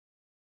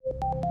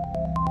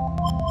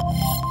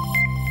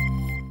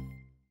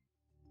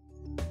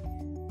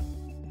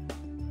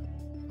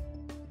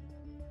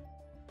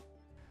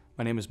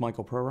My name is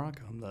Michael Prorock.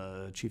 I'm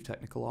the Chief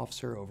Technical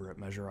Officer over at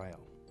Measure.io.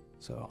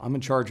 So I'm in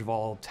charge of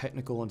all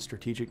technical and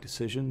strategic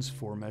decisions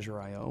for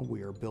Measure.io.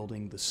 We are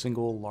building the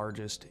single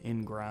largest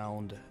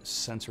in-ground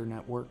sensor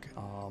network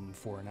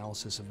for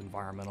analysis of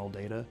environmental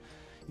data,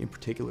 in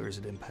particular as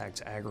it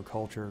impacts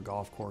agriculture,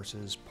 golf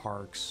courses,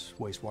 parks,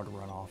 wastewater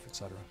runoff,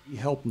 etc. We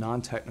help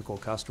non-technical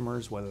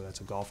customers, whether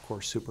that's a golf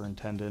course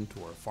superintendent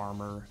or a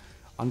farmer,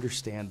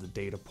 understand the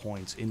data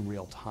points in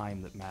real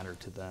time that matter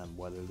to them,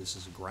 whether this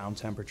is a ground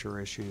temperature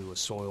issue, a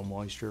soil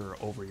moisture, or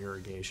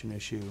over-irrigation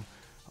issue,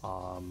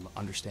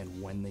 understand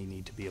when they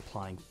need to be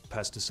applying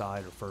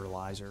pesticide or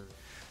fertilizer.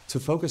 To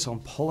focus on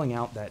pulling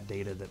out that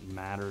data that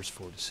matters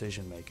for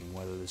decision making,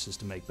 whether this is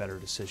to make better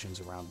decisions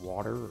around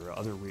water or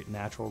other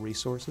natural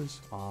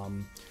resources,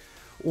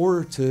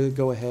 or to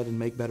go ahead and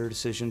make better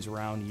decisions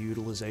around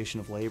utilization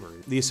of labor.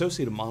 The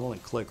associative model in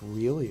Qlik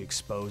really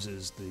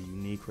exposes the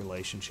unique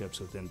relationships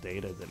within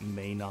data that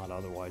may not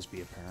otherwise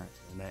be apparent.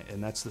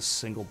 And that's the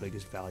single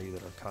biggest value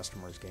that our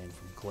customers gain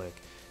from Qlik,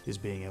 is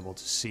being able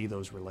to see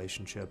those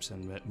relationships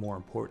and, more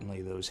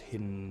importantly, those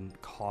hidden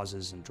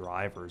causes and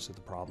drivers of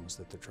the problems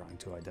that they're trying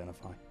to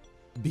identify.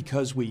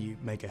 Because we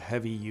make a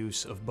heavy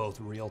use of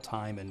both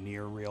real-time and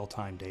near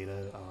real-time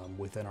data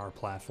within our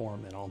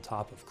platform and on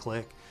top of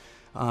Qlik,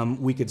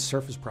 we could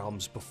surface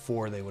problems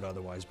before they would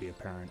otherwise be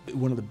apparent.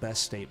 One of the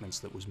best statements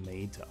that was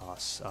made to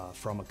us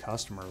from a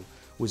customer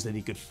was that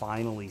he could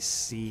finally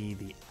see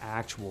the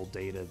actual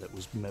data that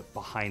was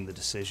behind the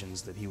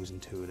decisions that he was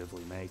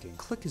intuitively making.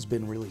 Qlik has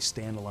been really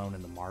standalone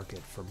in the market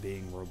for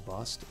being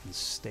robust and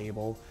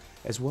stable,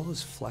 as well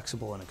as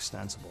flexible and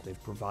extensible.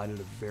 They've provided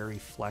a very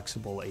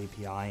flexible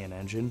API and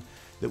engine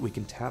that we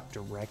can tap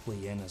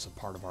directly in as a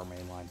part of our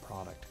mainline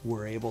product.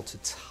 We're able to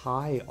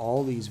tie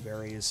all these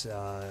various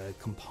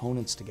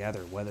components together,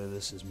 whether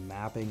this is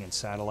mapping and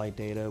satellite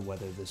data,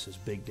 whether this is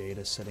big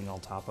data sitting on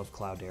top of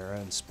Cloudera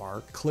and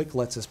Spark. Qlik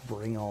lets us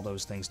bring all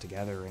those things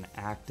together and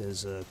act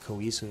as a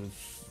cohesive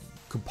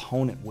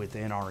component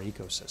within our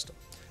ecosystem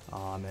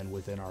and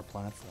within our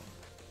platform.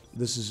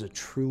 This is a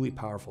truly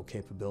powerful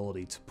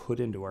capability to put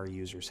into our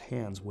users'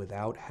 hands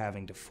without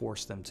having to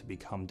force them to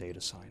become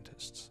data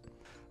scientists.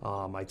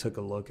 I took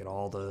a look at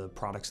all the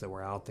products that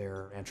were out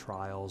there and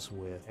trials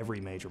with every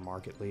major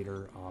market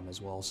leader, as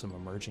well as some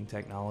emerging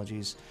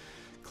technologies.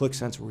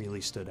 QlikSense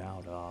really stood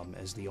out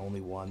as the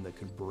only one that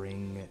could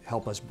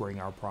help us bring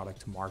our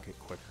product to market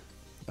quicker.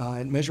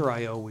 At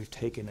Measure.io, we've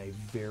taken a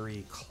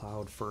very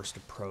cloud-first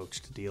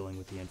approach to dealing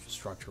with the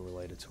infrastructure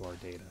related to our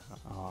data,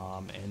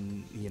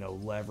 and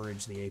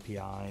leverage the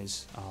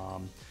APIs,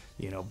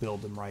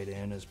 build them right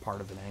in as part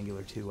of an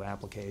Angular 2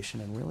 application,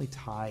 and really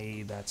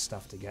tie that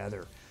stuff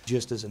together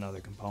just as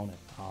another component.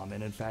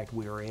 And in fact,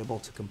 we are able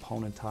to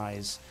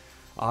componentize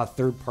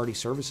third-party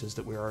services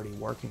that we're already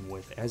working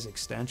with as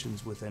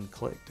extensions within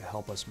Qlik to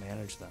help us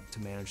manage them, to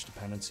manage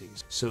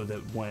dependencies, so that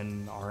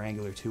when our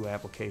Angular 2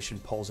 application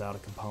pulls out a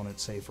component,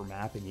 say for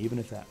mapping, even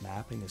if that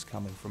mapping is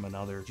coming from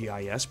another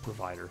GIS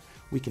provider,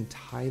 we can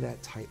tie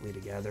that tightly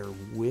together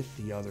with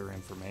the other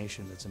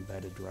information that's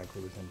embedded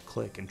directly within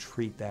Qlik and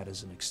treat that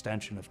as an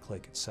extension of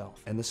Qlik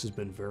itself. And this has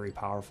been very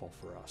powerful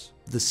for us.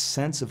 The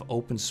sense of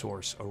open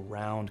source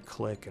around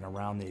Qlik and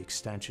around the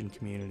extension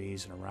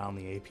communities and around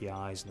the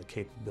APIs and the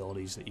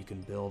capabilities that you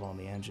can build on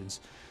the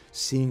engines,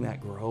 seeing that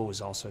grow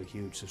is also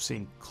huge. So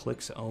seeing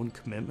Qlik's own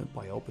commitment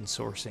by open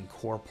sourcing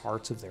core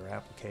parts of their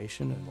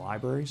application and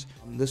libraries,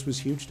 this was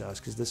huge to us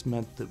because this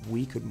meant that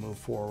we could move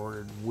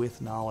forward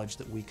with knowledge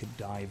that we could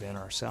dive in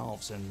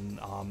ourselves and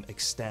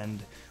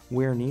extend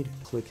where needed.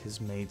 Qlik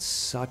has made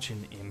such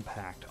an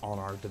impact on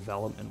our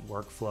development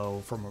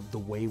workflow, from the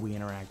way we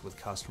interact with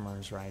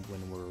customers, right?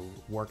 When we're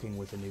working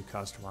with a new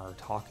customer or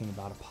talking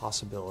about a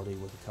possibility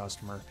with a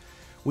customer,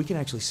 we can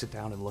actually sit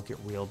down and look at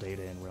real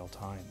data in real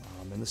time.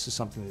 And this is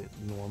something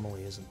that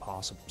normally isn't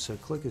possible. So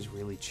Qlik has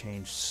really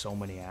changed so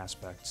many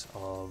aspects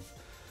of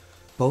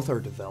both our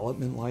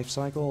development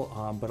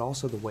lifecycle, but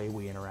also the way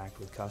we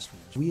interact with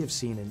customers. We have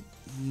seen an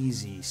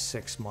easy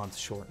 6-month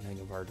shortening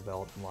of our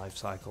development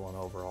lifecycle and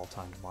overall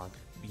time to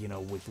market.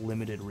 With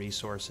limited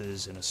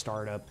resources in a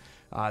startup,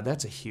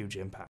 that's a huge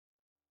impact.